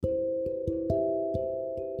Hi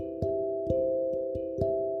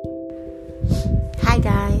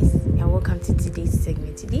guys, and welcome to today's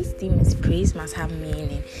segment. Today's theme is praise must have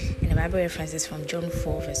meaning, and the Bible reference is from John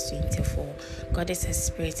 4 verse 24. God is a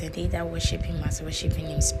spirit, and they that worship him must worship him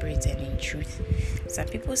in spirit and in truth. Some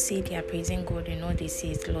people say they are praising God, and all they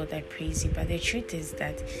say is, Lord, I praise you, but the truth is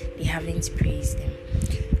that they haven't praised him.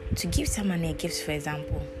 To give someone a gift, for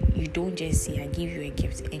example, you don't just say, I give you a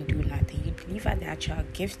gift and do nothing. You deliver the actual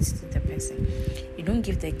gift to the person. You don't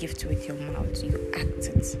give the gift with your mouth, you act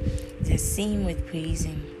it. It's the same with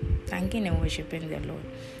praising, thanking and worshiping the Lord.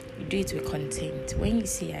 You do it with content. When you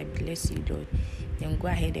say, I bless you, Lord, then go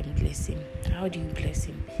ahead and bless him. How do you bless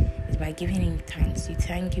him? It's by giving him thanks. You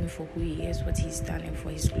thank him for who he is, what he's done, and for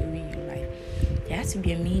his glory in your life. There has to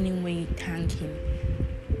be a meaning when you thank him.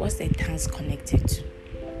 What's the thanks connected to?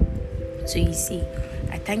 So you see,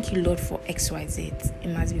 I thank you, Lord, for XYZ. It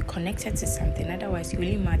must be connected to something. Otherwise, you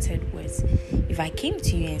really mattered words. If I came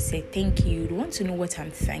to you and said, thank you, you'd want to know what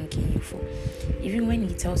I'm thanking you for. Even when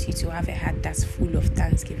he tells you to have a heart that's full of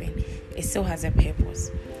thanksgiving, it still has a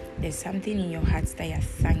purpose. There's something in your heart that you're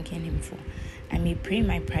thanking him for. I may pray in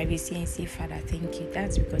my privacy and say, Father, thank you.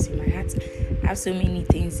 That's because in my heart, I have so many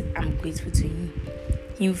things I'm grateful to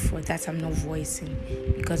him for that I'm not voicing,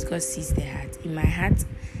 because God sees the heart. In my heart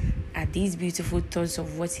are these beautiful thoughts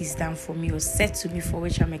of what he's done for me or said to me, for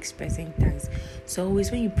which I'm expressing thanks. So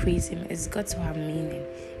always when you praise him, it's got to have meaning.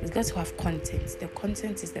 It's got to have content. The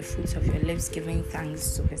content is the fruit of your lips giving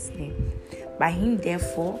thanks to his name. By him,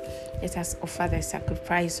 therefore, let us offer the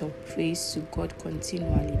sacrifice of praise to God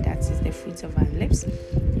continually. That is the fruit of our lips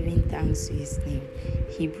giving thanks to his name.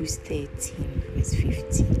 Hebrews 13 verse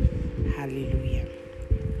 15. Hallelujah.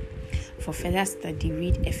 For further study,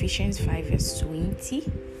 read Ephesians 5 verse 20.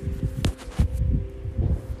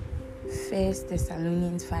 1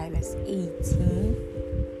 Thessalonians 5 verse 18,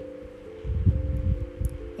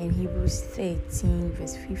 and Hebrews 13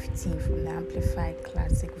 verse 15 from the Amplified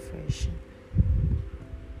Classic Version.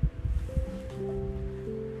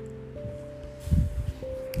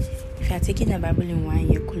 If you are taking the Bible in 1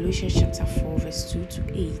 year, Colossians chapter 4 verse 2 to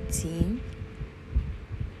 18,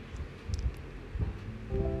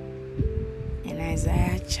 and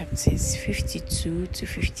Isaiah chapters 52 to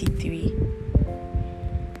 53.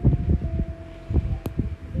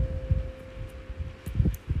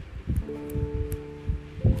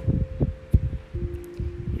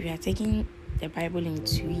 We are taking the Bible in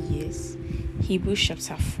 2 years. Hebrews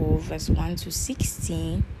chapter 4 verse 1 to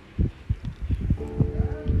 16,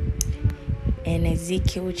 and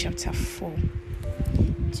Ezekiel chapter 4.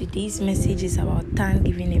 Today's message is about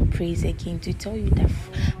thanksgiving and praise again, to tell you that